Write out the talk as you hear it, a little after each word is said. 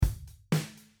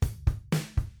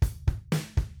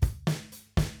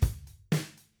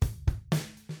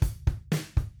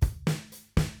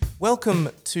Welcome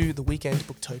to The Weekend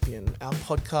Booktopian, our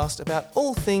podcast about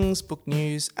all things book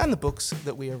news and the books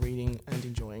that we are reading and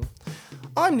enjoying.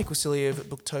 I'm Nick Wasiliev,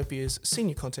 Booktopia's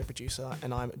senior content producer,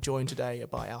 and I'm joined today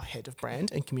by our head of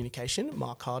brand and communication,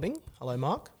 Mark Harding. Hello,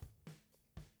 Mark.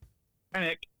 Hi,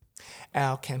 Nick.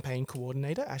 Our campaign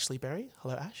coordinator, Ashley Berry.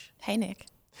 Hello, Ash. Hey, Nick.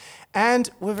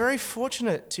 And we're very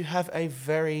fortunate to have a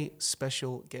very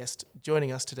special guest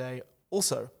joining us today,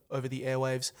 also over the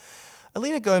airwaves.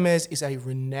 Alina Gomez is a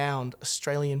renowned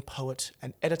Australian poet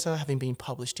and editor, having been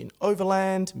published in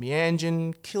Overland,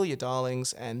 Meanjin, Kill Your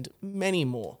Darlings, and many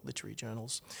more literary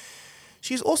journals.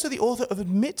 She is also the author of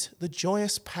Admit the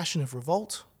Joyous Passion of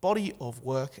Revolt, Body of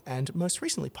Work, and most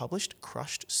recently published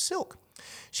Crushed Silk.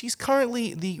 She's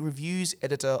currently the reviews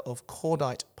editor of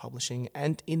Cordite Publishing,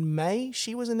 and in May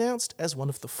she was announced as one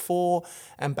of the 4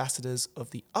 ambassadors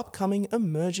of the upcoming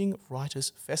Emerging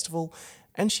Writers Festival,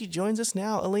 and she joins us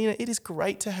now. Alina, it is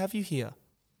great to have you here.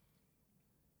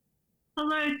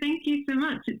 Hello, thank you so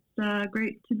much. It's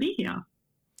great to be here.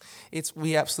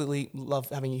 We absolutely love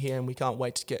having you here, and we can't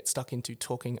wait to get stuck into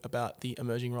talking about the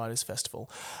Emerging Writers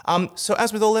Festival. So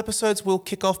as with all episodes, we'll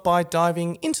kick off by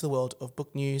diving into the world of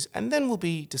book news, and then we'll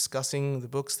be discussing the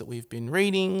books that we've been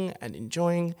reading and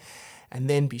enjoying. And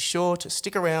then be sure to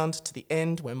stick around to the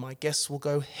end when my guests will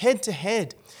go head to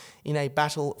head in a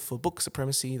battle for book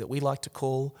supremacy that we like to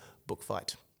call Book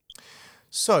Fight.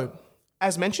 So,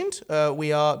 as mentioned,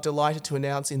 we are delighted to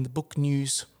announce in the book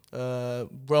news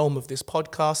realm of this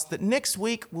podcast that next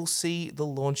week we'll see the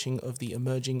launching of the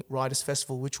Emerging Writers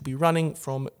Festival, which will be running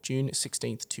from June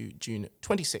 16th to June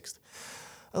 26th.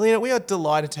 Alina, we are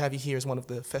delighted to have you here as one of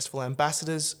the festival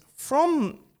ambassadors.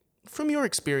 From your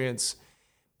experience,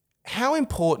 how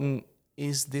important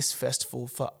is this festival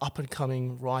for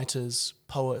up-and-coming writers,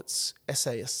 poets,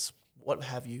 essayists, what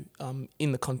have you,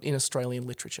 in Australian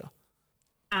literature?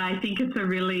 I think it's a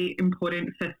really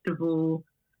important festival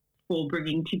for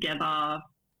bringing together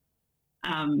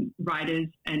writers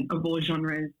and of all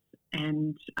genres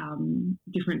and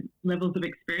different levels of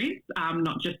experience,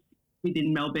 not just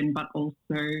within Melbourne, but also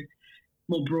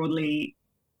more broadly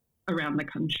around the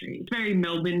country. It's very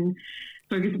Melbourne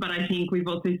focused, but I think we've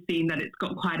also seen that it's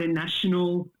got quite a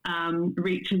national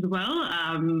reach as well.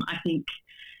 I think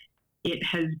it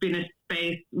has been a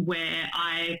space where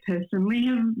I personally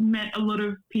have met a lot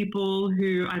of people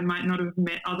who I might not have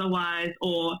met otherwise,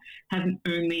 or have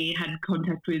only had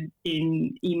contact with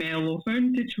in email or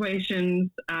phone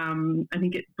situations. I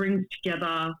think it brings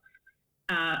together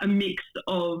a mix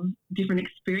of different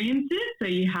experiences. So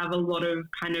you have a lot of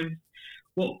kind of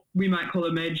what we might call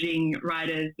emerging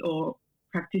writers or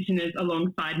practitioners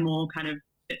alongside more kind of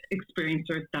experienced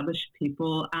or established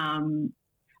people. I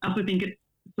also think it's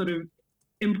sort of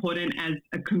important as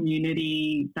a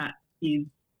community that is,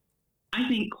 I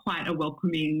think, quite a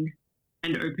welcoming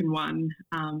and open one,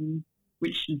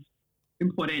 which is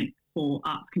important for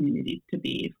arts communities to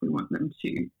be if we want them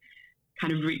to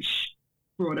kind of reach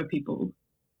broader people.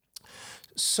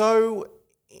 So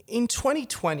in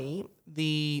 2020,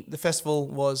 the festival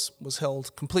was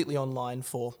held completely online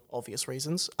for obvious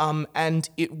reasons, and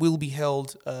it will be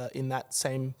held in that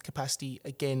same capacity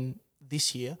again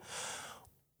this year.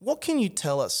 What can you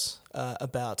tell us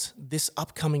about this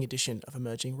upcoming edition of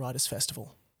Emerging Writers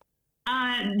Festival?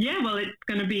 Well, it's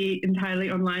going to be entirely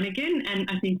online again, and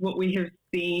I think what we have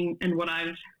seen and what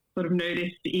I've sort of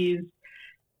noticed is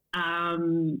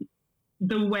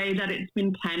the way that it's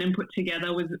been planned and put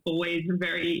together was always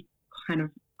very kind of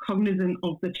cognizant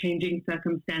of the changing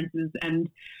circumstances, and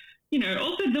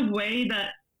also the way that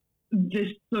this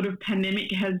sort of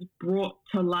pandemic has brought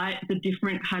to light the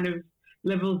different kind of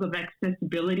levels of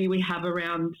accessibility we have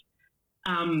around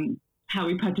how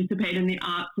we participate in the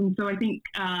arts. And so I think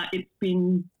it's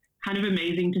been kind of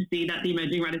amazing to see that the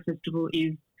Emerging Writers Festival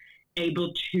is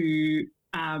able to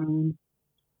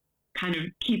kind of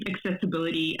keep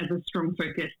accessibility as a strong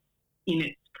focus in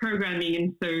its programming.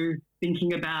 And so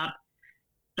thinking about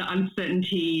the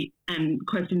uncertainty and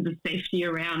questions of safety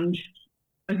around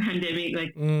a pandemic,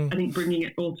 I think bringing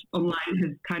it all online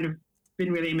has kind of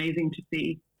been really amazing to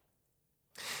see.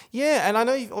 Yeah, and I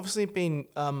know you've obviously been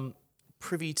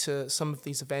privy to some of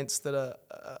these events that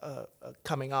are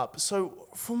coming up. So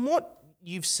from what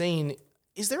you've seen,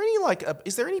 is there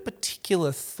any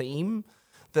particular theme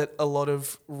that a lot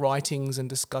of writings and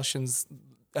discussions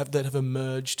that have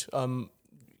emerged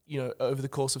over the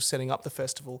course of setting up the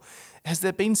festival? Has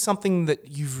there been something that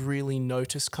you've really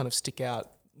noticed kind of stick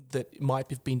out that might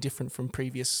have been different from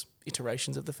previous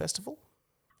iterations of the festival?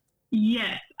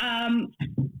 Yes.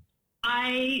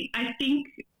 I think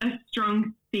a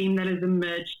strong theme that has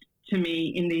emerged to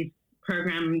me in this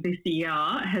program this year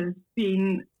has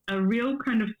been a real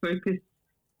kind of focus.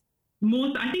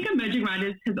 I think emerging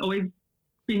writers has always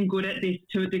been good at this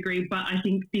to a degree, but I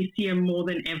think this year more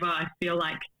than ever, I feel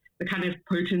like the kind of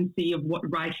potency of what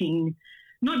writing,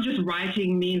 not just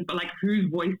writing means, but like whose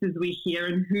voices we hear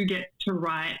and who gets to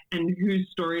write and whose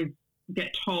stories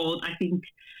get told. I think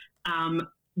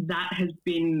that has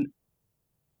been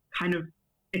kind of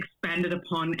expanded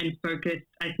upon and focused.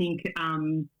 I think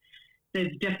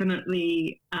there's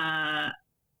definitely, I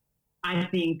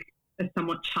think, a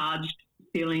somewhat charged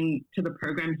feeling to the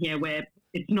program here where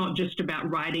it's not just about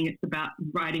writing, it's about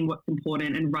writing what's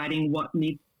important and writing what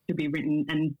needs to be written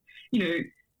and,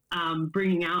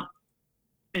 bringing out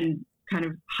and kind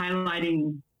of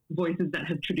highlighting voices that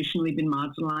have traditionally been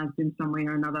marginalised in some way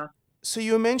or another. So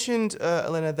you mentioned,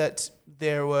 Elena, that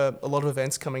there were a lot of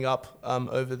events coming up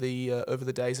over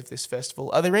the days of this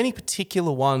festival. Are there any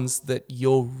particular ones that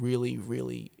you're really,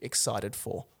 really excited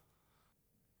for?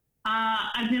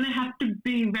 I'm going to have to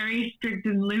be very strict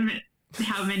and limit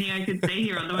how many I could say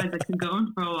here, otherwise I could go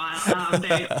on for a while.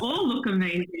 They all look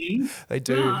amazing. They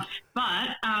do.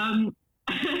 But I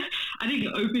think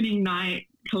opening night,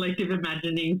 Collective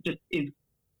Imagining just is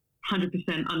 100%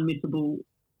 unmissable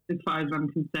as far as I'm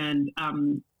concerned.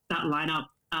 That lineup,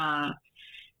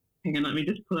 hang on, let me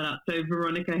just pull it up. So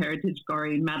Veronica Heritage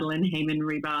Gorry, Madeline Heyman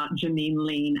Reba, Janine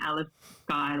Lean, Alice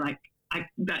Guy,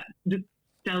 that just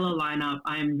stellar lineup.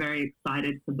 I am very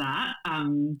excited for that.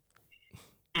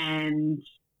 And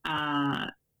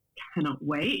cannot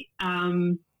wait.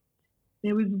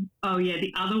 There was,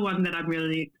 the other one that I'm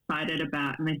really excited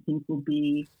about and I think will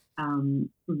be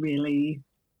really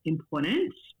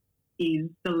important is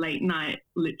the late night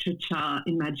literature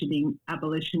imagining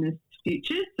abolitionist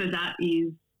futures. So that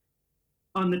is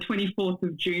on the 24th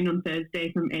of June on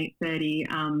Thursday from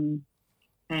 8:30,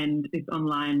 and it's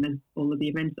online as all of the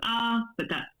events are. But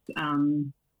that's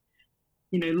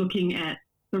looking at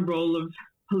the role of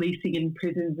policing in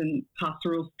prisons and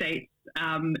pastoral states,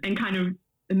 and kind of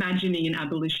imagining an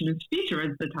abolitionist future,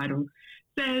 as the title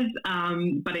says.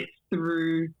 But it's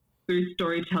through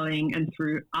storytelling and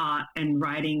through art and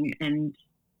writing, and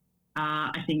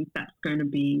I think that's going to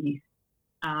be,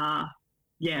 that's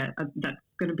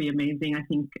going to be amazing. I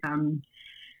think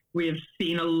we have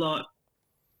seen a lot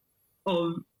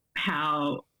of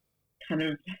how kind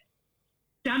of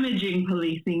damaging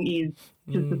policing is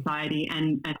to society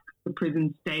and the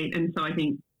prison state, and so I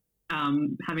think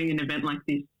having an event like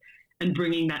this and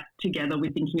bringing that together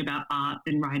with thinking about art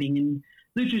and writing and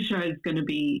literature is going to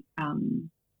be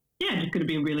just going to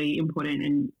be a really important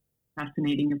and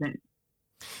fascinating event.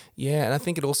 Yeah, and I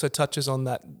think it also touches on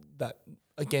that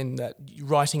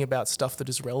writing about stuff that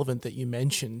is relevant that you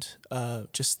mentioned.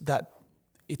 Just that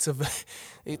it's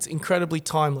incredibly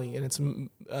timely, and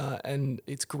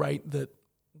it's great that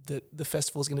the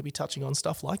festival is going to be touching on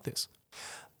stuff like this.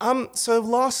 So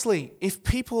lastly, if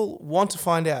people want to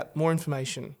find out more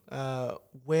information,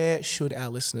 where should our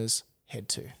listeners head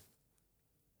to?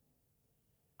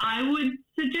 I would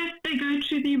suggest they go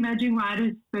to the Emerging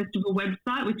Writers Festival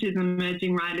website, which is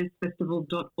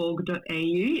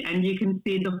emergingwritersfestival.org.au, and you can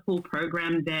see the full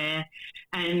program there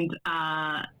and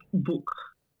book.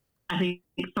 I think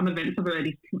some events have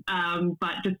already,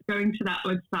 but just going to that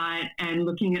website and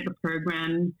looking at the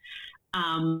program,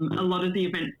 a lot of the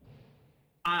events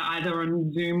are either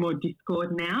on Zoom or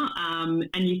Discord now,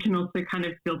 and you can also kind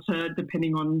of filter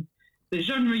depending on the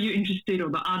genre you're interested in or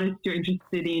the artist you're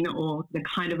interested in or the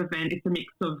kind of event. It's a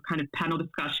mix of kind of panel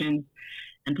discussions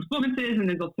and performances, and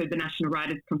there's also the National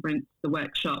Writers Conference, the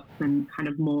workshops, and kind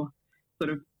of more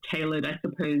sort of tailored, I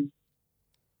suppose,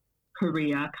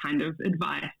 career kind of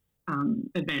advice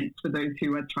events for those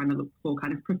who are trying to look for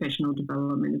kind of professional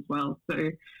development as well. So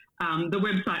the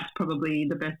website's probably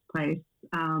the best place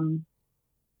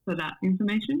for that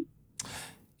information.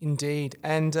 Indeed.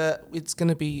 And it's going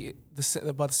to be,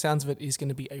 by the sounds of it, is going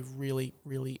to be a really,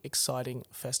 really exciting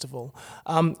festival,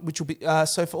 which will be,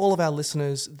 so for all of our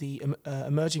listeners, the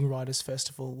Emerging Writers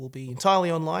Festival will be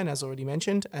entirely online, as already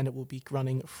mentioned, and it will be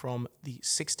running from the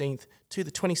 16th to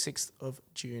the 26th of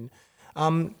June.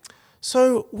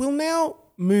 So we'll now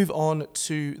move on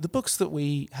to the books that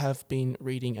we have been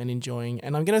reading and enjoying,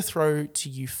 and I'm going to throw to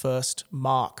you first,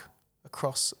 Mark,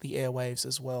 across the airwaves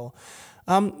as well.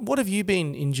 What have you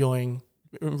been enjoying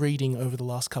reading over the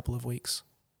last couple of weeks?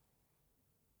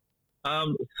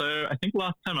 So I think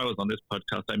last time I was on this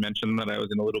podcast, I mentioned that I was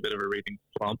in a little bit of a reading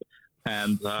slump.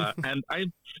 and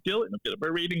I'm still in a bit of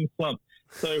a reading slump.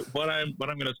 So what I'm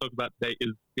going to talk about today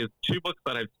is two books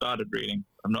that I've started reading.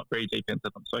 I'm not very deep into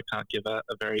them, so I can't give a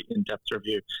very in-depth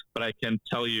review. But I can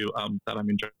tell you that I'm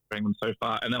enjoying them so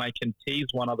far, and then I can tease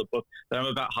one other book that I'm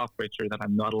about halfway through that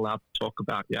I'm not allowed to talk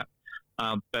about yet.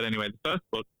 But anyway, the first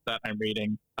book that I'm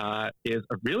reading is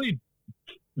a really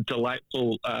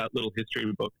delightful little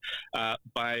history book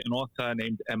by an author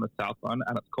named Emma Southon,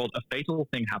 and it's called A Fatal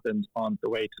Thing Happened on the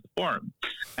Way to the Forum.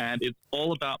 And it's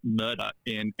all about murder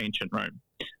in ancient Rome.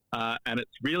 And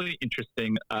it's really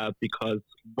interesting because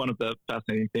one of the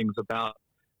fascinating things about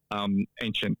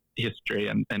ancient history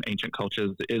and ancient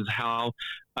cultures is how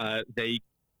they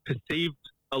perceived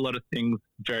a lot of things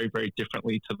very, very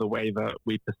differently to the way that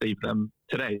we perceive them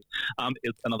today.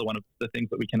 It's another one of the things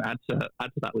that we can add to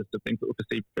that list of things that were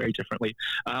perceived very differently.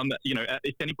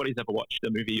 If anybody's ever watched a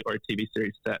movie or a TV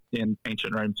series set in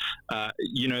ancient Rome,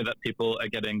 you know that people are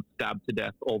getting stabbed to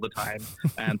death all the time,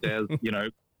 and there's,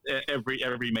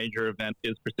 every major event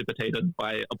is precipitated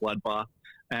by a bloodbath,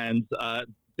 and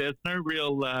there's no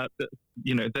real,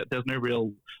 there's no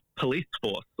real police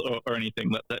force or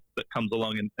anything that comes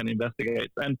along and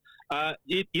investigates. And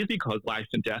it is because life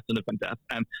and death and death,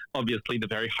 and obviously the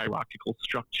very hierarchical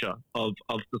structure of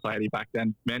society back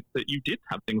then meant that you did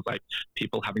have things like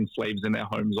people having slaves in their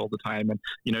homes all the time. And,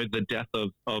 the death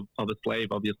of a slave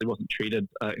obviously wasn't treated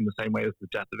in the same way as the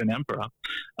death of an emperor.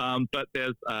 But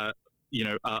there's, a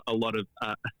lot of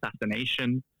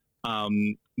assassination.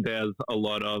 There's a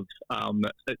lot of,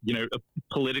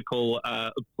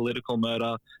 political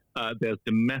murder. There's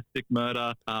domestic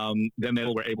murder. Then they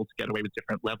were able to get away with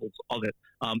different levels of it.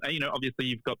 And, obviously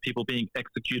you've got people being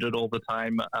executed all the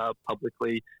time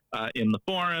publicly in the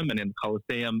Forum and in the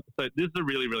Colosseum. So this is a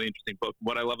really, really interesting book.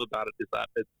 What I love about it is that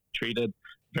it's treated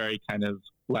very kind of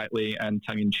lightly and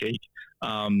tongue-in-cheek.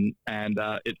 And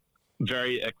it's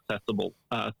very accessible.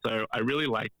 So I really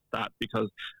like that because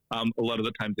a lot of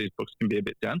the times these books can be a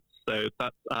bit dense. So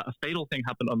that's A Fatal Thing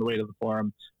Happened on the Way to the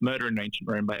Forum, Murder in Ancient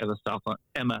Rome by Emma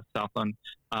Southon.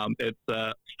 It's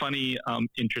a funny,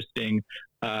 interesting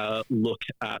look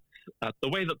at the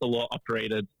way that the law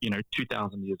operated,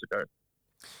 2,000 years ago.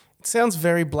 It sounds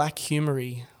very black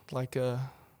humory, like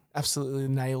absolutely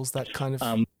nails that kind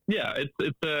of... Yeah,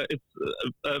 it's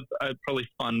probably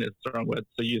fun is the wrong word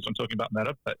to use when talking about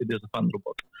meta, but it is a fun little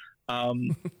book.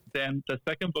 Then the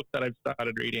second book that I've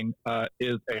started reading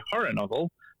is a horror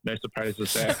novel. No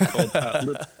surprises there.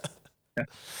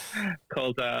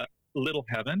 Called Little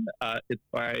Heaven. It's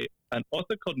by an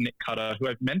author called Nick Cutter, who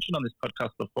I've mentioned on this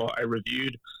podcast before. I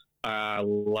reviewed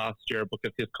last year a book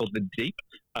of his called The Deep,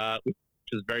 which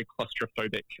is a very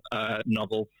claustrophobic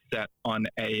novel set on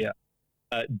a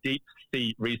deep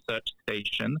sea research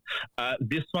station.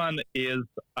 This one is,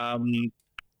 I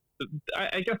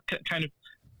guess, kind of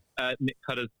Nick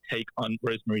Cutter's take on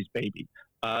Rosemary's Baby.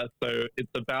 So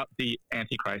it's about the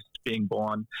Antichrist being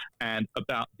born and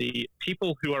about the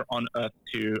people who are on Earth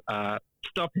to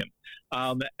stop him.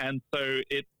 And so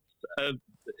it's,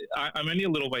 I'm only a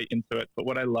little way into it, but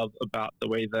what I love about the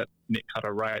way that Nick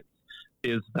Cutter writes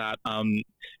is that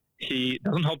he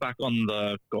doesn't hold back on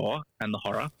the gore and the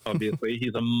horror, obviously.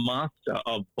 He's a master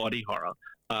of body horror,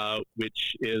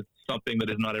 which is something that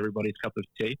is not everybody's cup of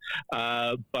tea.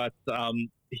 But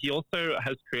he also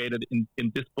has created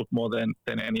in this book more than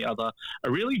any other, a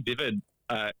really vivid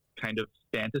kind of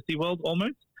fantasy world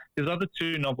almost. His other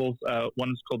two novels,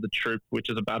 one is called The Troop, which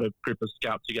is about a group of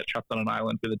scouts who get trapped on an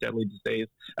island with a deadly disease.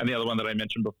 And the other one that I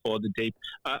mentioned before, The Deep,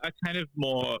 are kind of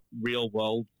more real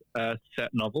world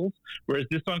set novels, whereas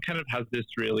this one kind of has this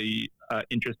really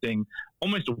interesting,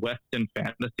 almost Western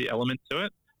fantasy element to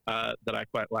it that I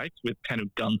quite liked, with kind of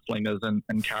gunslingers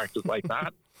and characters like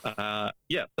that.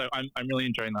 So I'm really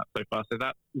enjoying that so far. So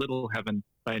that's Little Heaven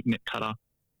by Nick Cutter.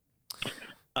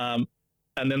 And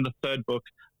then the third book,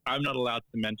 I'm not allowed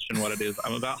to mention what it is.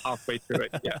 I'm about halfway through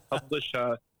it. Yeah,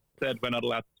 publisher said we're not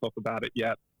allowed to talk about it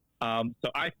yet.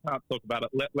 So I can't talk about it.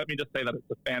 Let me just say that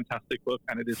it's a fantastic book,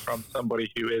 and it is from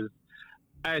somebody who is,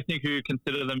 I think, who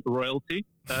consider them royalty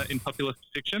in popular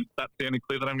fiction. That's the only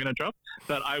clue that I'm going to drop.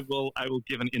 But I will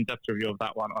give an in-depth review of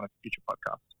that one on a future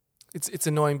podcast. It's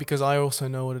annoying because I also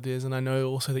know what it is, and I know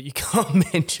also that you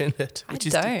can't mention it. I'm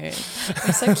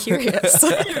so curious.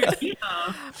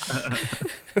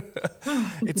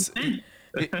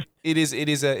 It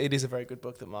is a very good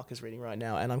book that Mark is reading right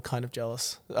now, and I'm kind of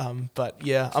jealous. But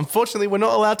yeah, unfortunately, we're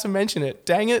not allowed to mention it.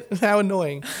 Dang it! How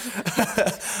annoying.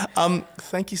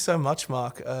 Thank you so much,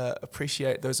 Mark.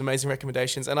 Appreciate those amazing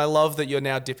recommendations, and I love that you're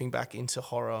now dipping back into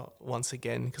horror once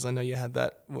again, because I know you had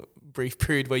that brief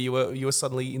period where you were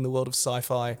suddenly in the world of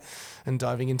sci-fi and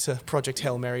diving into Project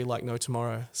Hail Mary like no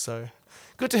tomorrow. So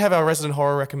good to have our resident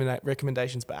horror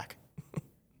recommendations back.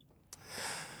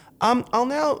 I'll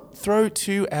now throw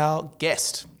to our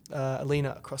guest,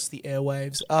 Alina, across the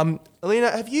airwaves.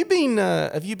 Alina, have you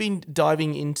been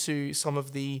diving into some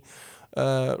of the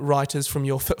writers from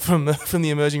the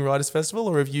Emerging Writers Festival,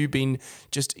 or have you been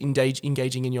just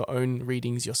engaging in your own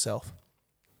readings yourself?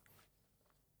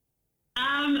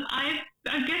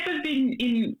 I guess I've been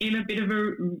in a bit of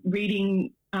a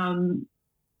reading. I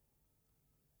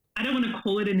don't want to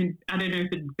call it I don't know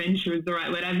if adventure is the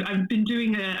right word. I've been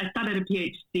doing I started a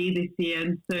PhD this year,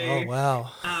 and so oh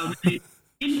wow,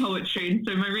 in poetry, and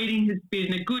so my reading has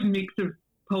been a good mix of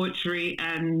poetry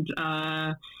and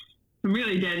some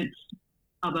really dense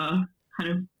other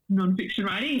kind of non-fiction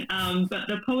writing. But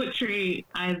the poetry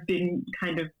I've been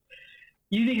kind of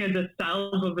using as a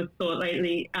salve of a sort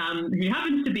lately, who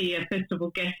happens to be a festival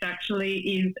guest actually,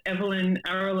 is Evelyn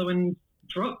Araluen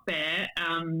Drop Bear,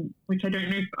 which I don't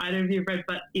know if either of you have read,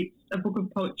 but it's a book of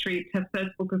poetry. It's her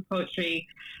first book of poetry.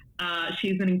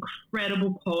 She's an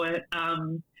incredible poet.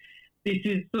 It's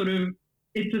a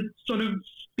sort of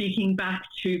speaking back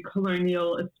to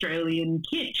colonial Australian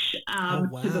kitsch,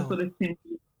 to the sort of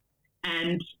symbols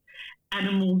and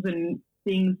animals and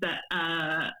things that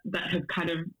have kind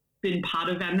of been part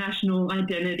of our national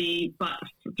identity, but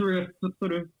through a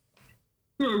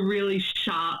really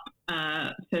sharp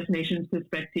First Nations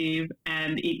perspective.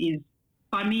 And it is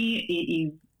funny. It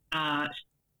is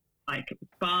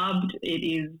barbed. It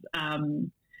is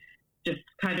just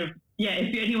kind of,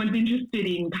 if anyone's interested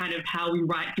in kind of how we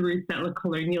write through settler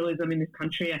colonialism in this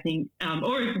country, I think,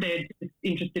 or if they're just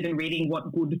interested in reading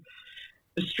what good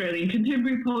Australian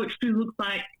contemporary poetry looks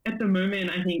like at the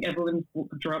moment, I think Evelyn's book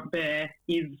Drop Bear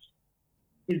is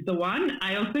the one.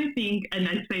 I also think, and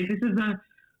I say this is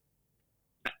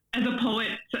as a poet,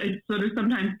 it's sort of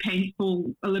sometimes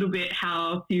painful a little bit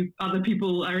how few other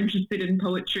people are interested in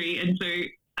poetry. And so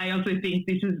I also think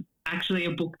this is actually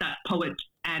a book that poets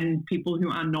and people who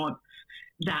are not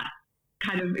that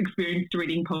kind of experienced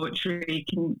reading poetry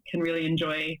can really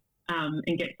enjoy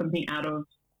and get something out of.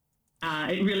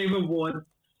 It really rewards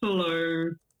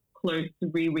slow, close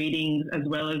rereadings as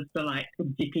well as the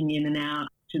dipping in and out,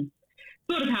 which is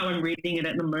sort of how I'm reading it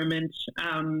at the moment.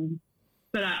 So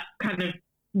that's kind of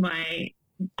my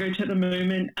go-to at the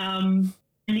moment. And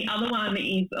the other one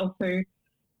is also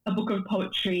a book of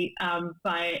poetry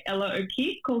by Ella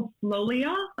O'Keefe called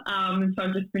Slolia. And so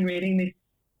I've just been reading this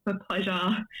for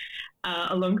pleasure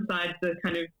alongside the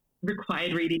kind of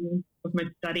required reading of my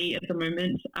study at the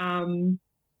moment. And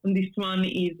this one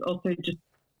is also just,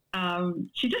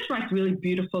 she just writes really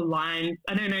beautiful lines.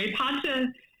 I don't know, it's hard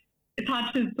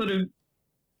to sort of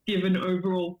give an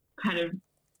overall kind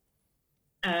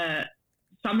of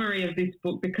summary of this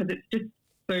book because it's just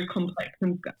so complex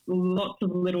and got lots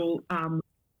of little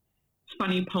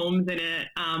funny poems in it.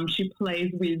 She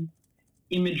plays with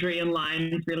imagery and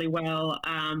lines really well.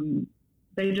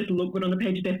 They just look good on the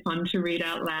page. They're fun to read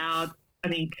out loud. I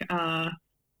think, so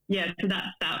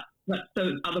that's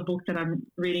the other book that I'm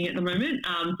reading at the moment.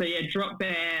 Drop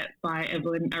Bear by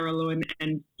Evelyn Araluen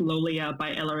and Slolia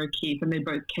by Ella O'Keefe, and they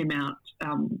both came out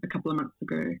a couple of months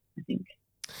ago, I think.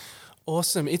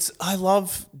 Awesome. I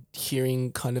love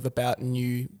hearing kind of about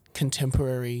new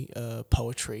contemporary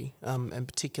poetry, in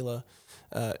particular,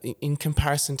 in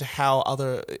comparison to how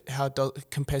it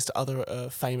compares to other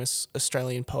famous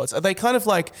Australian poets. Are they kind of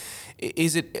like?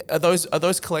 Are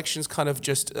those collections kind of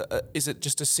just? Is it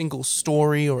just a single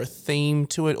story or a theme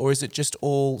to it, or is it just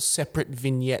all separate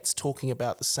vignettes talking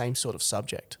about the same sort of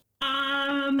subject?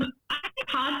 I think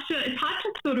it's hard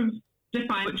to sort of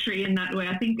define poetry in that way.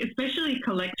 I think especially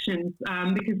collections,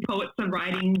 because poets are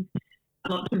writing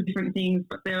lots of different things,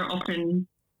 but there are often,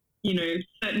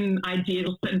 certain ideas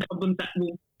or certain problems that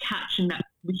will catch and that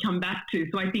we come back to.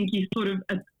 So I think you sort of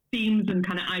themes and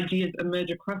kind of ideas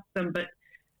emerge across them, but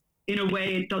in a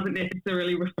way it doesn't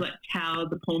necessarily reflect how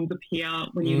the poems appear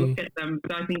when you look at them.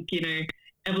 So I think,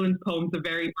 Evelyn's poems are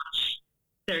very much,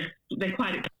 they're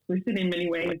quite explicit in many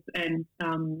ways and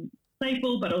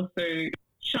playful, but also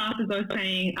sharp, as I was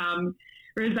saying.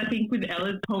 Whereas I think with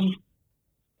Ella's poems,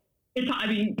 you'd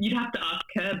have to ask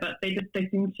her, but they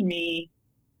seem to me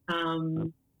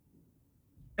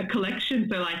a collection,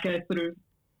 so like a sort of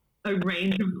a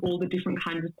range of all the different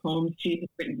kinds of poems she has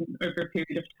written over a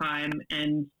period of time,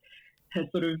 and her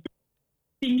sort of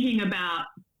thinking about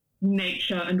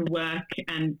nature and work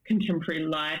and contemporary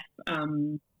life,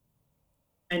 and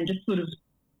just sort of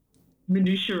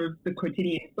minutiae of the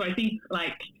quotidian. So I think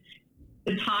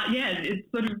it's hard. Yeah, it's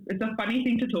a funny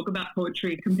thing to talk about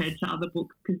poetry compared to other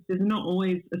books because there's not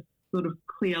always a sort of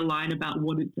clear line about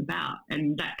what it's about,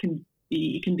 and that can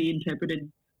be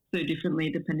interpreted so differently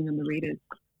depending on the readers.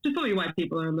 Just probably why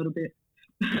people are a little bit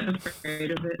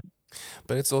afraid of it.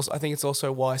 But I think it's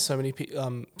also why so many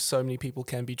people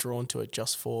can be drawn to it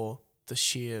just for the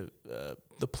sheer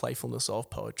the playfulness of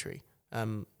poetry,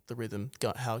 the rhythm,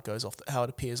 how it goes off, how it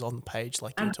appears on the page,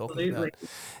 like you're talking about.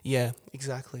 Yeah,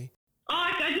 exactly. Oh,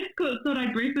 I just thought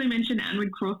I'd briefly mention Anne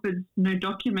Crawford's No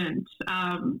Document,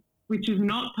 which is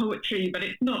not poetry, but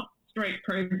it's not straight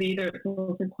prose either. It's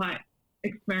also quite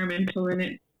experimental in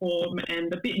its form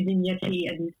and a bit vignette-y,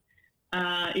 and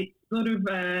it's sort of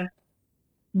a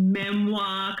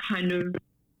memoir kind of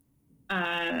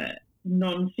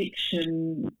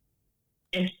non-fiction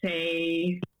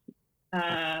essay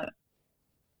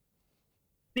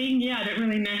thing. Yeah, I don't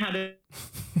really know how to...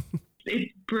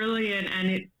 It's brilliant, and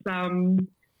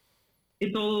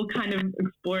it's all kind of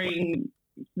exploring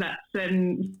that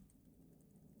certain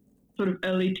sort of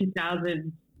early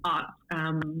 2000s art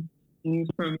things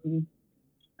from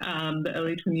the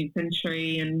early 20th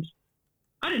century, and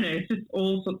I don't know, it's just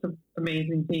all sorts of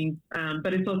amazing things.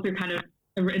 But it's also kind of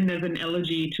written as an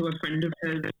elegy to a friend of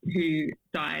hers who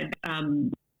died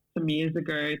some years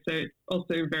ago. So it's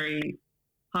also very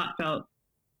heartfelt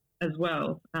as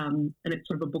well. And it's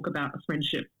sort of a book about a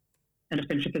friendship, and a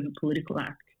friendship as a political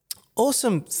act.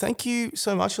 Awesome. Thank you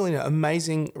so much, Alina.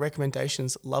 Amazing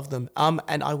recommendations. Love them.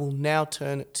 And I will now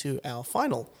turn to our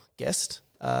final guest,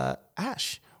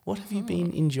 Ash. What have you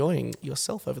been enjoying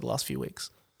yourself over the last few weeks?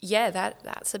 Yeah,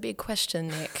 that's a big question,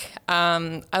 Nick.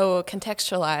 I will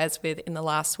contextualise with, in the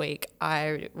last week,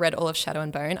 I read all of Shadow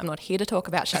and Bone. I'm not here to talk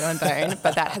about Shadow and Bone,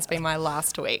 but that has been my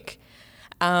last week.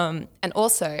 And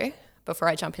also, before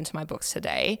I jump into my books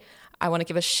today, I want to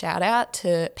give a shout out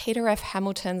to Peter F.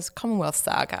 Hamilton's Commonwealth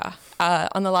Saga.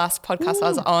 On the last podcast I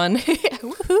was on,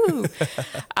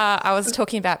 I was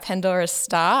talking about Pandora's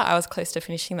Star. I was close to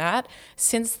finishing that.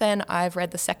 Since then, I've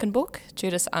read the second book,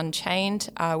 Judas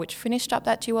Unchained, which finished up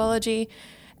that duology.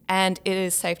 And it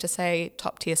is safe to say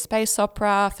top-tier space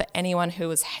opera for anyone who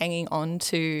was hanging on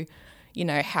to,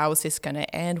 how was this going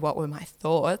to end? What were my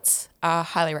thoughts?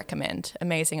 Highly recommend.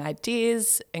 Amazing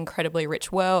ideas, incredibly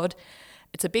rich world.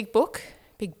 It's a big book,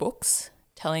 big books,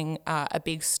 telling a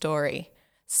big story.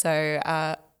 So,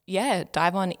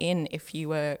 dive on in if you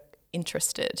were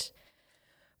interested.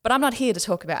 But I'm not here to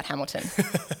talk about Hamilton.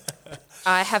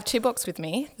 I have two books with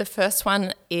me. The first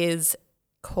one is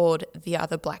called The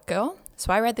Other Black Girl.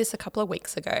 So I read this a couple of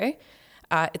weeks ago.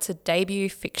 It's a debut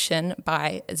fiction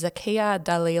by Zakiya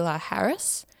Dalila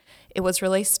Harris. It was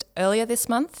released earlier this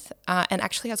month and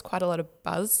actually has quite a lot of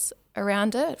buzz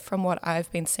around it from what I've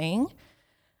been seeing.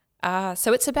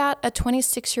 So it's about a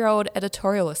 26-year-old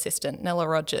editorial assistant, Nella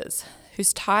Rogers,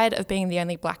 who's tired of being the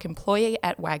only black employee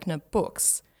at Wagner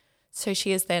Books. So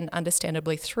she is then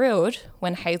understandably thrilled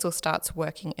when Hazel starts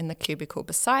working in the cubicle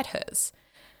beside hers.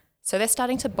 So they're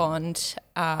starting to bond,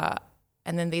 and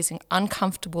then these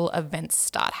uncomfortable events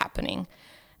start happening,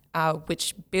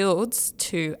 which builds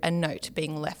to a note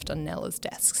being left on Nella's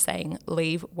desk saying,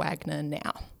 "Leave Wagner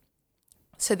now."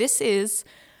 So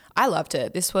I loved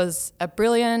it. This was a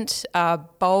brilliant,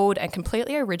 bold and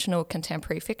completely original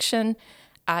contemporary fiction.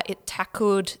 It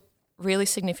tackled really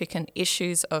significant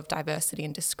issues of diversity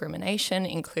and discrimination,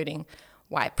 including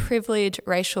white privilege,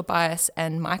 racial bias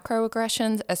and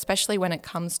microaggressions, especially when it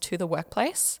comes to the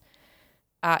workplace.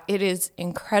 It is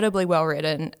incredibly well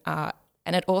written,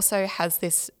 and it also has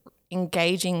this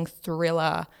engaging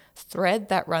thriller thread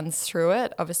that runs through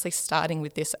it, obviously starting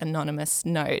with this anonymous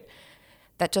note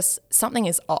that just something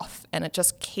is off, and it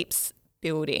just keeps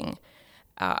building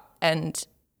and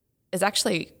is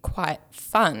actually quite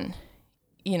fun.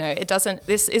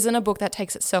 This isn't a book that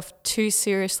takes itself too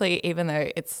seriously, even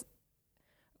though it's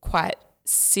quite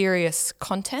serious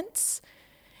contents.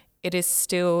 It is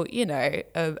still,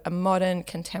 a modern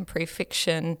contemporary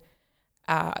fiction.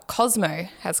 Cosmo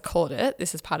has called it,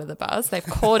 this is part of the buzz, they've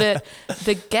called it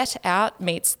the Get Out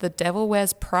meets the Devil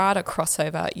Wears Prada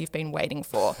crossover you've been waiting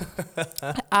for.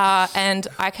 And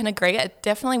I can agree,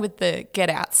 definitely with the Get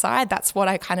Out side, that's what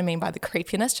I kind of mean by the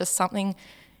creepiness, just something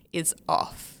is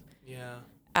off.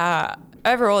 Yeah.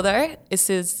 Overall though, this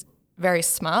is very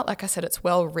smart. Like I said, it's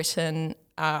well written,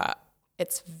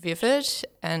 it's vivid,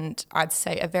 and I'd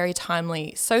say a very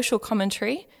timely social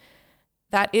commentary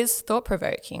that is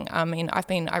thought-provoking. I mean, I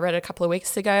read it a couple of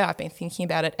weeks ago. I've been thinking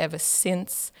about it ever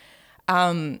since.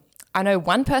 I know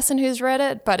one person who's read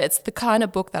it, but it's the kind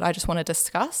of book that I just want to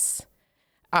discuss.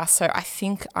 So I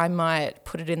think I might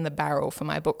put it in the barrel for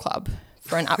my book club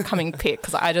for an upcoming pick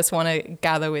because I just want to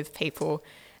gather with people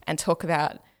and talk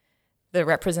about the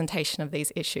representation of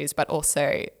these issues, but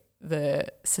also the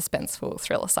suspenseful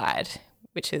thriller side,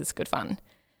 which is good fun.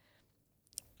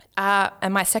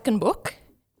 And my second book,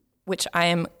 which I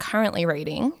am currently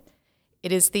reading,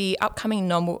 it is the upcoming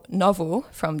novel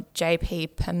from J.P.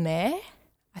 Permer.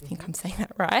 I think I'm saying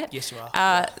that right. Yes, you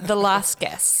are. The Last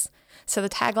Guess. So the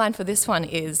tagline for this one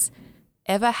is,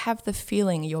 "Ever have the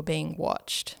feeling you're being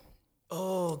watched?"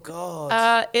 Oh,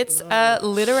 God. It's a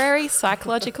literary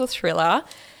psychological thriller.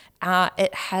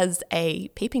 It has a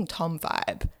Peeping Tom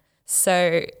vibe.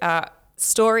 So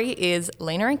story is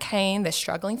Lena and Kane, they're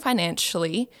struggling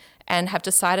financially and have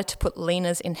decided to put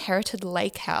Lena's inherited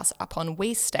lake house up on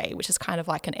We Stay, which is kind of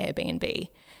like an Airbnb.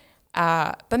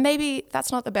 But maybe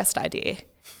that's not the best idea.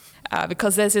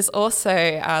 Because there's this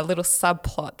also little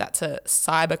subplot that's a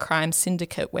cybercrime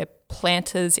syndicate where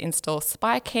planters install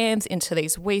spy cams into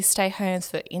these We Stay homes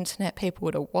for internet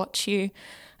people to watch you,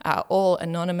 all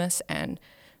anonymous and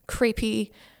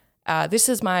creepy. This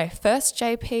is my first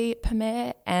J.P.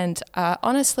 Permer, and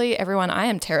honestly, everyone, I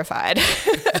am terrified.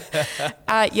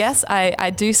 Yes, I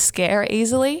do scare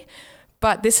easily,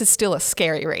 but this is still a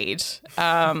scary read.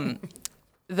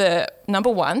 The number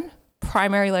one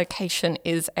primary location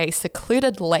is a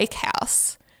secluded lake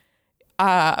house,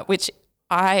 which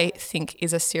I think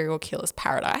is a serial killer's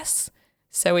paradise.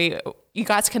 So you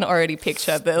guys can already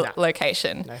picture the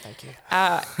location. No, thank you.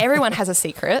 Everyone has a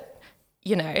secret.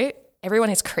 You know, everyone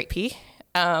is creepy.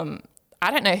 I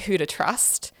don't know who to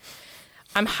trust.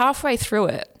 I'm halfway through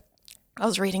it. I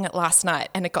was reading it last night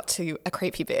and it got to a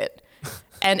creepy bit.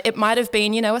 And it might have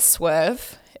been, a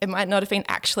swerve. It might not have been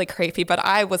actually creepy, but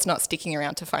I was not sticking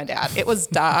around to find out. It was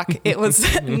dark. It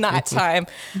was nighttime.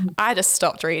 I just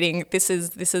stopped reading. This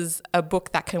is a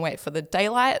book that can wait for the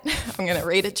daylight. I'm going to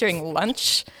read it during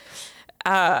lunch.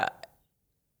 But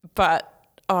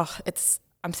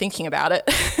I'm thinking about it.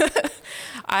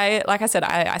 Like I said,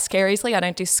 I scare easily. I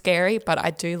don't do scary, but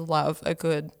I do love a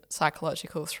good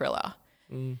psychological thriller.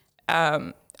 And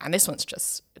this one's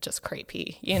just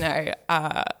creepy,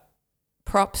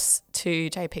 Props to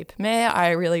J.P. Permer. I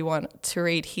really want to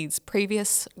read his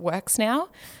previous works now.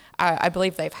 I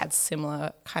believe they've had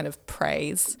similar kind of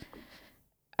praise.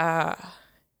 Yeah,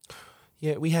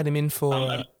 we had him in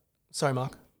for... sorry,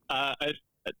 Mark. I was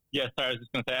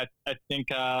just going to say, I think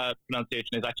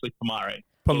pronunciation is actually Pomare.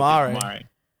 Pomare.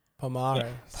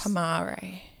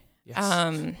 Pomare.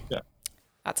 Yes. Yeah.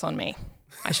 That's on me.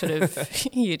 I should have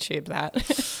YouTubed that.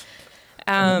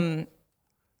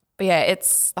 But yeah,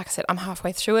 it's, like I said, I'm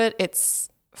halfway through it. It's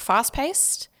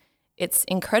fast-paced. It's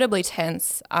incredibly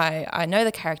tense. I know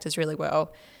the characters really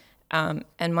well. And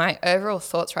my overall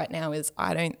thoughts right now is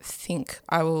I don't think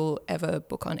I will ever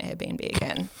book on Airbnb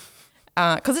again.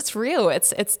 Because it's real.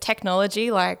 It's technology.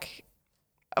 Like,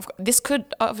 this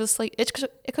could obviously, it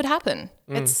could happen.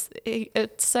 It's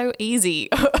so easy.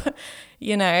 I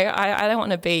don't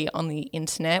want to be on the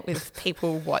internet with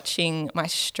people watching my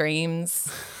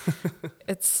streams.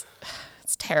 It's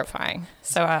terrifying.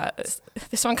 So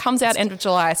this one comes out end of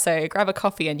July, so grab a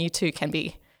coffee and you too can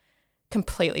be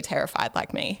completely terrified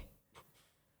like me.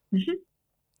 It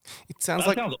sounds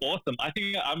That sounds awesome. I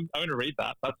think I'm going to read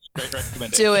that. That's a great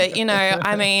recommendation. Do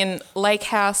it. Lake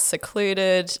house,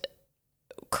 secluded,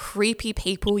 creepy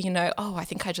people, I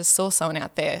think I just saw someone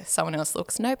out there. Someone else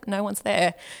looks, nope, no one's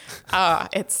there.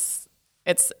 It's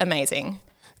amazing.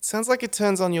 It sounds like it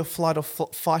turns on your fight or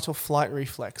flight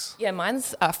reflex. Yeah,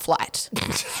 mine's flight,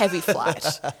 heavy flight.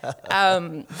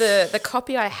 The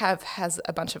copy I have has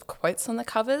a bunch of quotes on the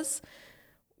covers,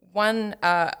 one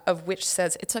of which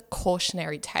says, "It's a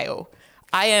cautionary tale."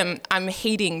 I'm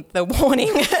heeding the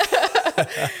warning.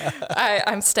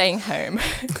 I'm staying home.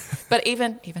 But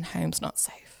even home's not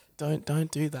safe.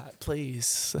 Don't do that,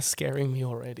 please. That's scaring me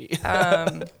already.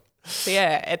 So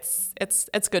yeah,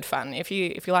 it's good fun. If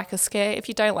you like a scare, if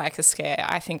you don't like a scare,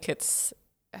 I think it's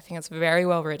very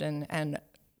well written and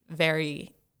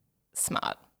very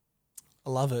smart. I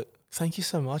love it. Thank you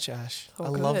so much, Ash. Oh, I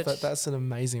love good. that. That's an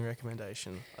amazing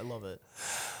recommendation. I love it.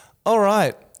 All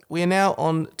right. We are now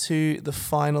on to the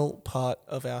final part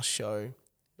of our show.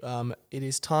 It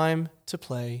is time to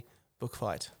play Book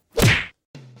Fight.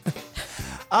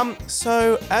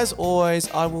 So, as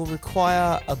always, I will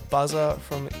require a buzzer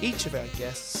from each of our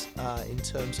guests in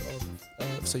terms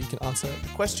of, so you can answer the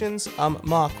questions.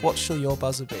 Mark, what shall your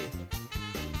buzzer be?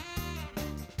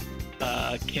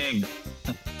 King.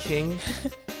 King?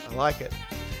 I like it.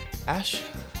 Ash?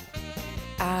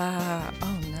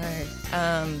 Oh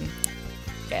no.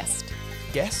 Guest.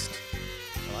 Guest?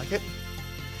 I like it.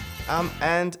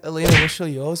 And Alina, what shall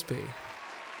yours be?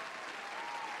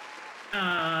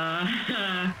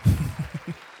 I'm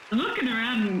looking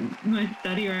around my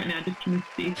study right now just trying to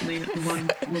see something at the one.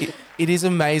 It is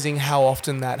amazing how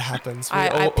often that happens.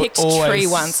 I picked tree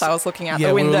once. I was looking out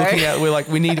the window. We're like,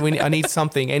 I need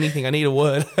something, anything. I need a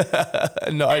word.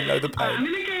 No, I know the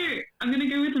pain. I'm gonna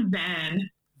go with a van.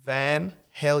 Van,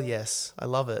 hell yes. I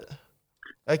love it.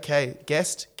 Okay,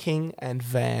 guest, king, and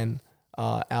van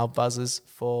are our buzzers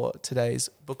for today's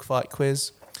book fight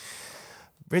quiz.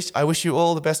 Rich, I wish you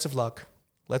all the best of luck.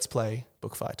 Let's play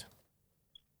book fight.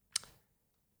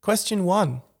 Question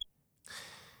 1.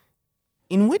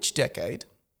 In which decade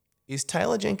is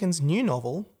Taylor Jenkins' new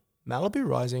novel, Malibu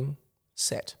Rising,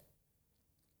 set?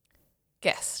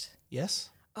 Guessed. Yes?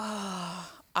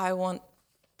 I want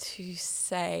to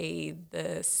say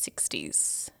the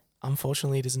 60s.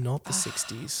 Unfortunately, it is not the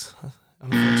 60s.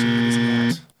 Unfortunately, it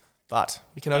is not. But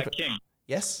we can open... King.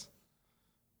 Yes?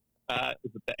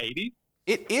 Is it the 80s?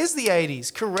 It is the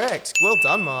 80s, correct. Well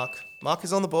done, Mark. Mark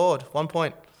is on the board, 1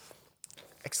 point.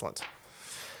 Excellent.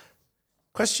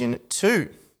 Question 2.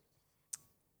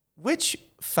 Which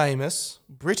famous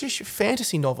British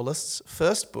fantasy novelist's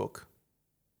first book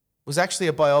was actually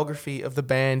a biography of the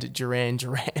band Duran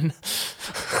Duran?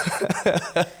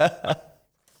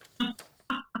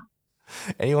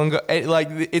 Anyone got like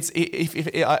it's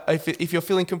if you're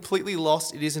feeling completely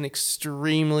lost, it is an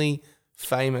extremely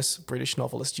famous British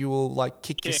novelist. You will like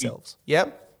kick yourselves.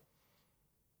 Yep.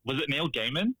 Was it Neil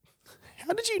Gaiman?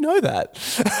 How did you know that?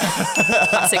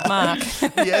 Classic Mark.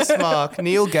 Yes, Mark.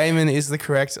 Neil Gaiman is the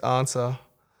correct answer.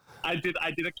 I did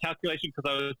a calculation because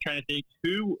I was trying to think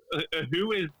who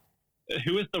is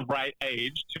the right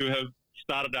age to have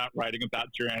started out writing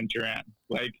about Duran Duran.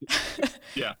 Like,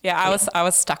 yeah. Yeah, I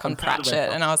was stuck on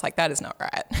Pratchett, and I was like, that is not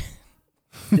right.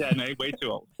 Yeah, no, way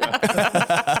too old.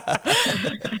 Yeah.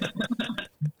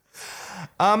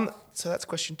 So that's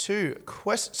question 2.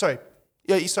 Question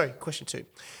 2.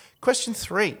 Question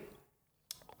 3.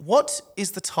 What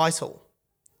is the title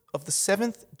of the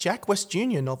 7th Jack West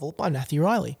Jr. novel by Matthew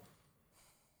Riley?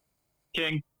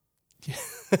 King.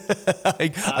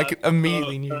 I could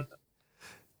immediately knew.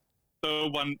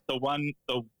 The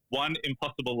one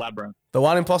impossible labyrinth. The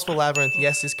One Impossible Labyrinth,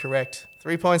 yes, is correct.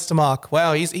 3 points to Mark.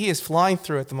 Wow, he is flying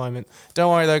through at the moment.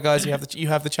 Don't worry though, guys. You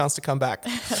have the chance to come back.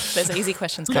 There's easy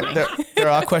questions coming. There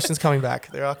are questions coming back.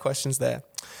 There are questions there.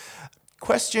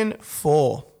 Question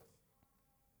 4.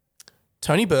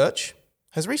 Tony Birch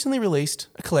has recently released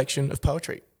a collection of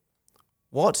poetry.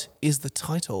 What is the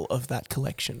title of that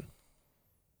collection?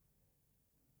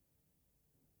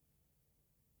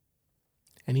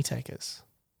 Any takers?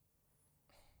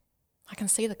 I can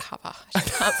see the cover. I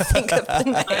just can't think of the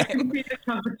name. I can see the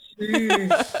cover too.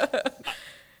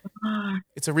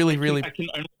 It's a really...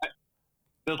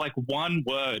 There's like one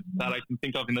word that I can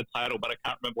think of in the title, but I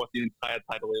can't remember what the entire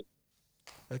title is.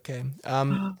 Okay.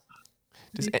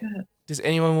 Does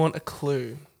anyone want a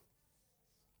clue?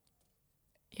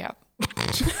 Yeah.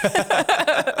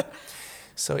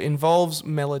 So it involves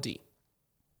melody.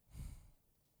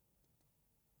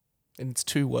 And it's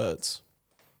 2 words.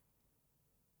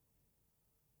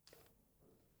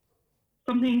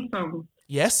 Something songs.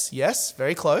 Yes,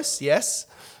 very close. Yes.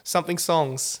 Something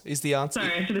songs is the answer.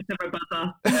 Sorry, I should have said my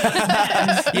buzzer.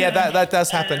 Yeah, that does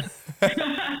happen. Right.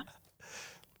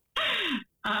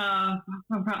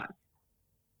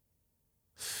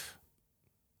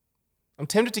 I'm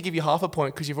tempted to give you half a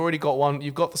point because you've already got one.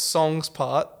 You've got the songs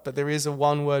part, but there is a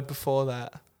 1 word before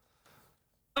that.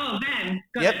 Oh, man.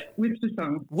 Got Yep. it. Whisper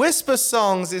songs. Whisper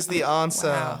songs is the answer.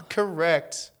 Wow.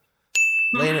 Correct.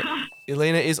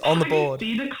 Elena is on the board. I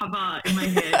see the cover in my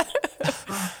head.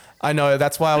 I know.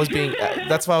 That's why I was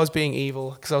being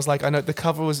evil because I was like, I know the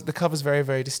cover's very,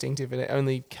 very distinctive, and it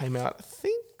only came out, I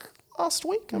think, last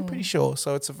week. I'm pretty sure.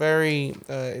 So it's a very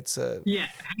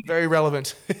very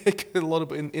relevant. A lot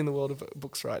of in the world of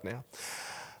books right now.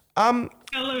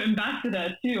 Fellow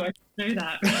ambassador too. I know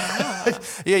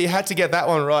that. Yeah, you had to get that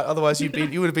one right. Otherwise, you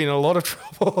would have been in a lot of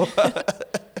trouble.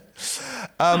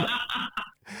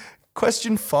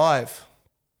 Question 5.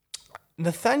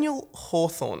 Nathaniel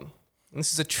Hawthorne.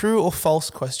 This is a true or false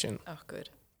question. Oh, good.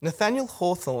 Nathaniel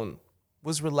Hawthorne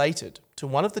was related to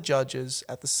one of the judges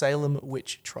at the Salem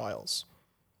witch trials.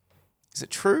 Is it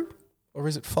true or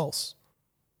is it false?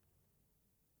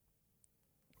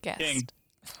 Guessed. King.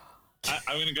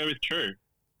 I'm going to go with true.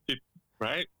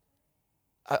 Right?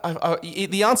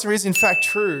 The answer is in fact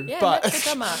true, Yeah, but that's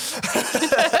good, Mark.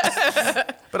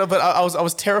 but I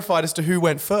was terrified as to who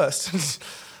went first.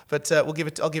 But I'll give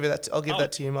that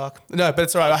to you, Mark. No, but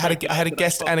it's all right. I had a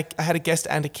guest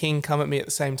and a king come at me at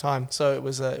the same time, so it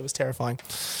was terrifying.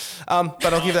 But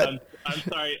I'll give that. I'm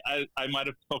sorry. I might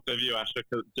have talked over you, Asher,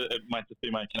 because it might just be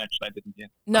my connection. I didn't hear.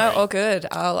 No, Sorry. all good.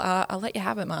 I'll let you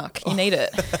have it, Mark. You need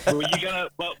it. Were you gonna?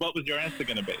 What was your answer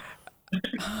gonna be?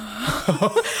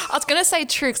 I was going to say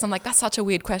true because I'm like, that's such a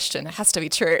weird question. It has to be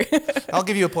true. I'll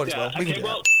give you a point as well. We can Okay. do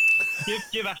Well, that.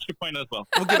 give Asher a point as well.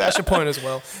 We'll give Ash a point as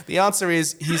well. The answer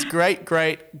is his great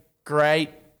grandfather,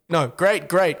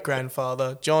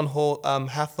 John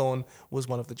Hathorne, was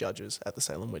one of the judges at the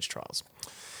Salem witch trials.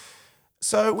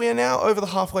 So we are now over the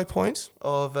halfway point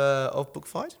of Book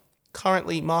Fight.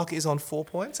 Currently, Mark is on 4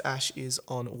 points. Ash is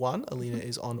on 1. Alina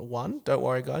is on 1. Don't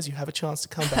worry, guys. You have a chance to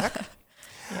come back.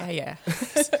 Yeah.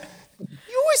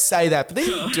 You always say that, but then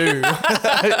you do.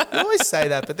 You always say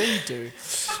that, but then you do.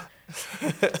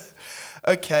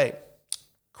 Okay.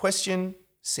 Question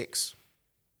 6.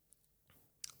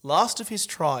 Last of his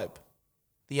tribe,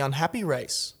 The Unhappy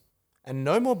Race, and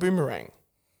No More Boomerang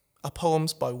are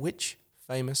poems by which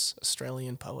famous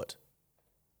Australian poet?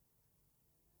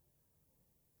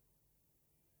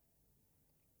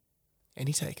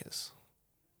 Any takers?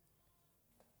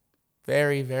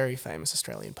 Very, very famous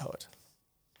Australian poet.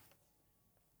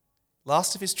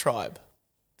 Last of his tribe,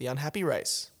 The Unhappy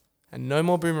Race, and No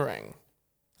More Boomerang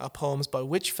are poems by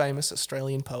which famous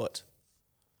Australian poet?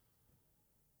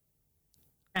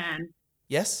 And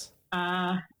Yes?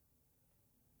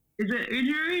 is it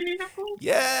Ujuru Newcastle?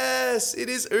 Yes, it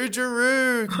is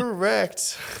Ujuru.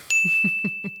 Correct.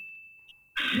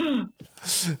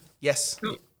 Yes,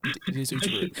 it is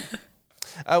Ujuru.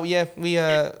 Oh yeah,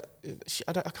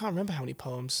 I can't remember how many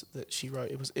poems that she wrote.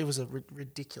 It was a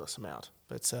ridiculous amount.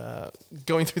 But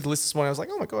going through the list this morning, I was like,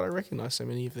 oh my god, I recognise so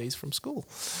many of these from school.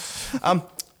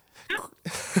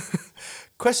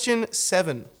 Question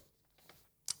 7.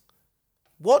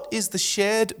 What is the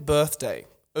shared birthday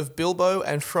of Bilbo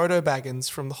and Frodo Baggins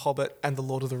from The Hobbit and The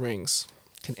Lord of the Rings?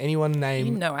 Can anyone name?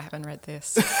 You know I haven't read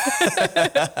this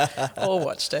or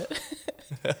watched it.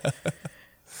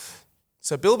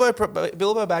 So Bilbo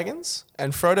Baggins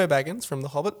and Frodo Baggins from The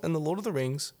Hobbit and The Lord of the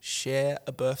Rings share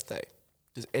a birthday.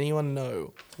 Does anyone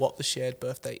know what the shared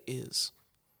birthday is?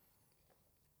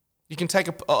 You can take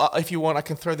if you want, I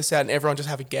can throw this out and everyone just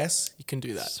have a guess. You can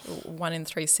do that. 1 in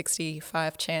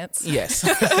 365 chance. Yes.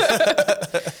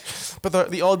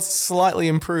 But the odds slightly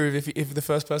improve if the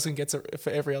first person gets it for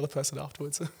every other person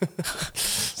afterwards.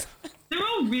 They're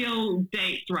all real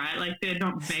dates, right? Like they're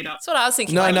not made up. That's what I was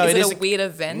thinking. No, is it it is a weird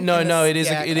event? No, it is.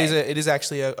 Yeah, It is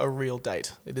actually a real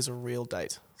date. It is a real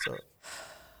date. So.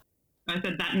 I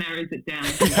said that narrows it down.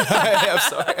 I'm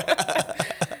sorry.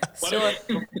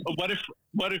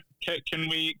 What if can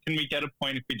we get a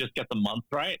point if we just get the month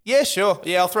right? Yeah, sure.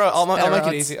 Yeah, I'll make it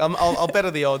odds. easy. I'll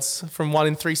better the odds from 1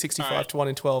 in 365 Alright. to 1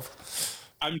 in 12.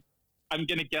 I'm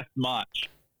gonna guess March.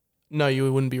 No,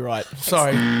 you wouldn't be right.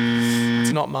 Sorry,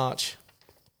 it's not March.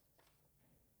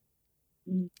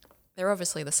 They're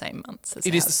obviously the same months. As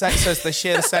It is the same. So they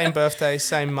share the same birthday,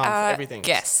 same month, everything.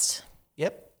 Guessed.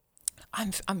 Yep.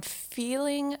 I'm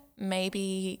feeling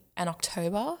maybe an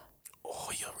October. Oh,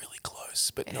 you're really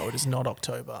close, but no, it is not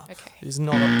October. Okay. It is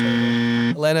not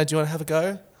October. Elena, do you want to have a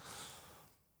go?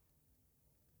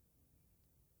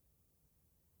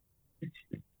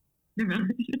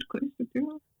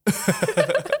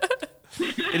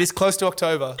 It is close to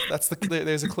October. That's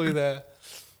there's a clue there.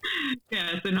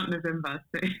 Yeah, so not November.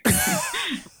 So.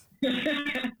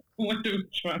 I wonder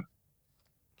which one.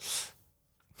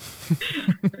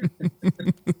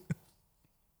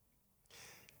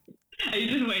 Are you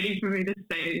just waiting for me to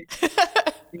say?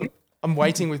 I'm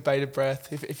waiting with bated breath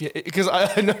because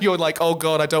I know you're like, oh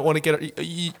god, I don't want to get it.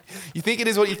 You think it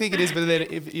is what you think it is, but then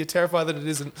if you're terrified that it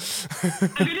isn't. I'm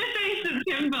gonna say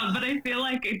September, but I feel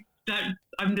like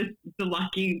I'm just the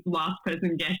lucky last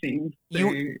person guessing.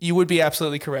 So. You would be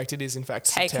absolutely correct. It is in fact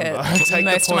September. Take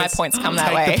Most of my points come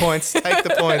that way. Take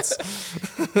the points.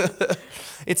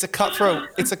 It's a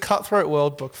cutthroat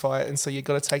world, Book Fight, and so you've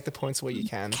got to take the points where you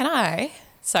can. Can I?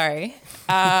 Sorry.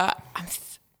 I'm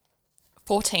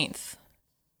 14th.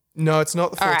 No, it's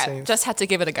not the 14th. All right, just had to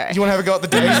give it a go. Do you want to have a go at the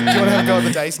days? Do you want to have a go at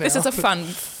the days now? This is a fun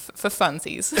for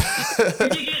funsies.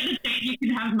 If you get the date, you can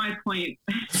have my point.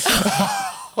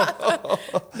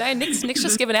 No, Nick's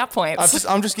just giving out points.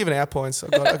 I'm just giving out points.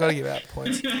 I've got to give out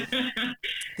points.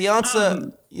 The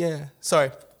answer, yeah.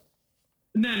 Sorry.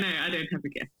 No, I don't have a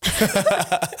guess.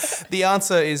 The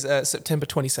answer is September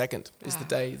 22nd is the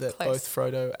day that close. both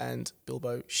Frodo and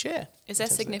Bilbo share. Is there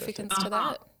significance to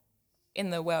that in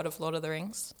the world of Lord of the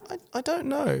Rings? I don't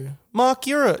know. Mark,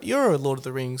 you're a Lord of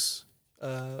the Rings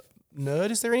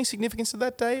nerd. Is there any significance to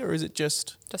that day, or is it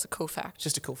just a cool fact?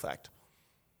 Just a cool fact.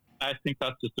 I think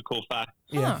that's just a cool fact.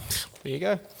 Yeah. There you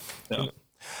go. Yeah.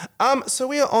 So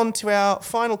we are on to our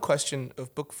final question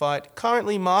of Book Fight.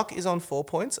 Currently, Mark is on 4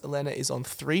 points, Elena is on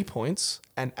 3 points,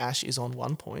 and Ash is on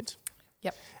 1 point.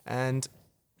 Yep. And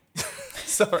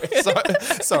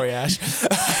sorry, Ash.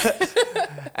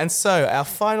 And so our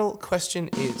final question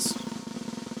is: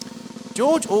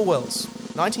 George Orwell's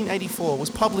 1984 was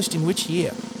published in which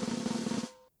year?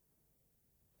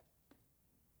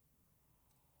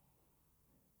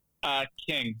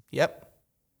 King. Yep.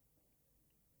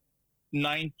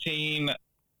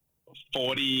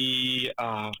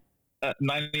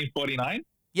 1949.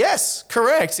 Yes,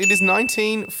 correct. It is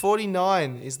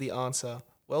 1949 is the answer.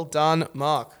 Well done,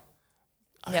 Mark.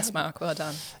 Yes, Mark. Well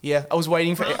done. Yeah, I was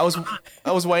waiting for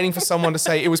someone to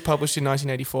say it was published in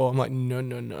 1984. I'm like, no.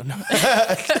 no,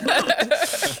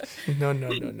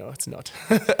 it's not.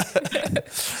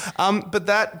 But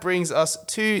that brings us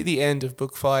to the end of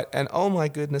Book Fight, and oh my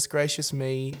goodness gracious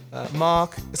me,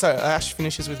 Ash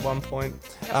finishes with 1 point,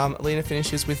 Alina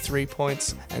finishes with 3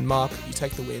 points, and Mark, you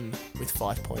take the win with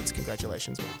 5 points.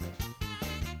 Congratulations, Mark.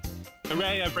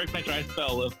 Hooray, I broke my dry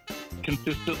spell of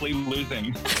consistently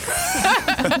losing.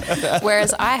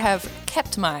 Whereas I have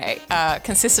kept my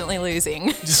consistently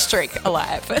losing streak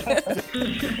alive.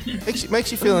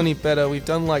 Makes you feel any better? We've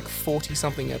done like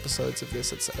 40-something episodes of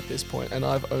this at this point, and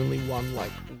I've only won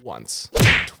like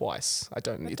twice. I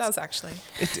don't need. It does actually.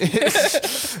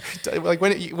 Like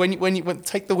when you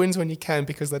take the wins when you can,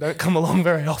 because they don't come along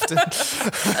very often.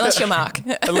 Unless you're Mark.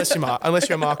 Unless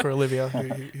you're Mark or Olivia,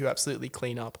 who absolutely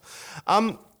clean up.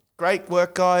 Great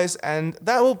work, guys, and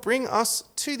that will bring us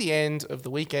to the end of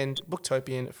the Weekend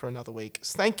Booktopian for another week.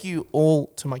 So thank you all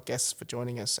to my guests for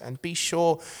joining us, and be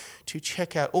sure to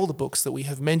check out all the books that we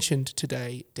have mentioned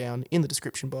today down in the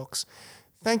description box.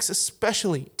 Thanks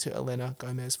especially to Elena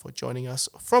Gomez for joining us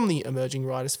from the Emerging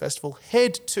Writers Festival.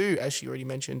 Head to, as she already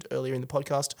mentioned earlier in the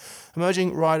podcast,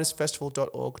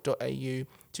 emergingwritersfestival.org.au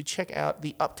to check out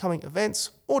the upcoming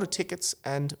events, order tickets,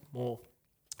 and more.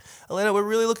 Elena, we're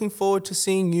really looking forward to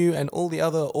seeing you and all the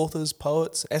other authors,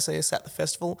 poets, essayists at the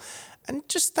festival. And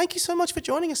just thank you so much for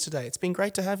joining us today. It's been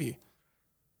great to have you.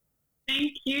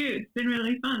 Thank you. It's been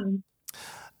really fun.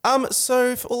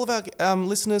 So for all of our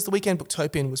listeners, The Weekend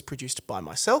Booktopian was produced by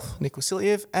myself, Nick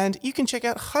Wasiliev, and you can check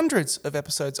out hundreds of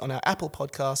episodes on our Apple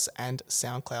Podcasts and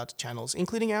SoundCloud channels,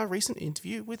 including our recent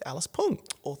interview with Alice Pung,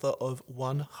 author of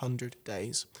 100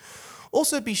 Days.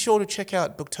 Also, be sure to check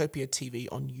out Booktopia TV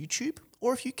on YouTube,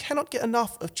 or if you cannot get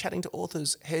enough of chatting to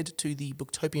authors, head to the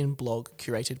Booktopian blog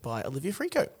curated by Olivia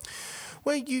Frico,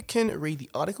 where you can read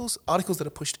the articles that are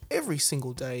pushed every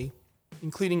single day,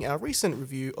 including our recent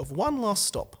review of One Last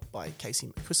Stop by Casey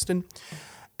McQuiston,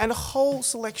 and a whole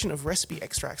selection of recipe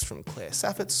extracts from Claire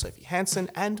Saffitz, Sophie Hansen,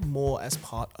 and more as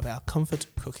part of our Comfort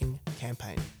Cooking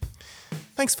campaign.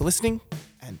 Thanks for listening,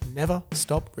 and never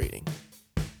stop reading.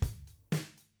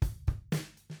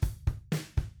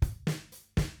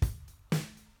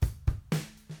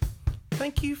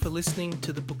 Thank you for listening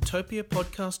to the Booktopia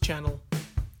podcast channel.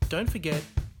 Don't forget,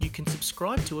 you can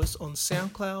subscribe to us on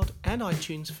SoundCloud and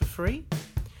iTunes for free,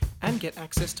 and get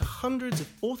access to hundreds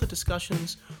of author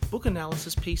discussions, book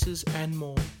analysis pieces, and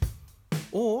more.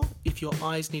 Or, if your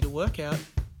eyes need a workout,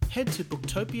 head to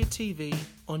Booktopia TV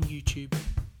on YouTube.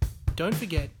 Don't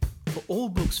forget, for all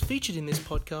books featured in this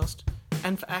podcast,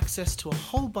 and for access to a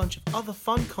whole bunch of other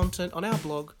fun content on our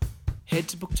blog, head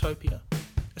to Booktopia,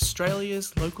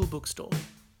 Australia's local bookstore,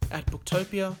 at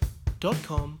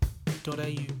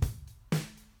booktopia.com.au.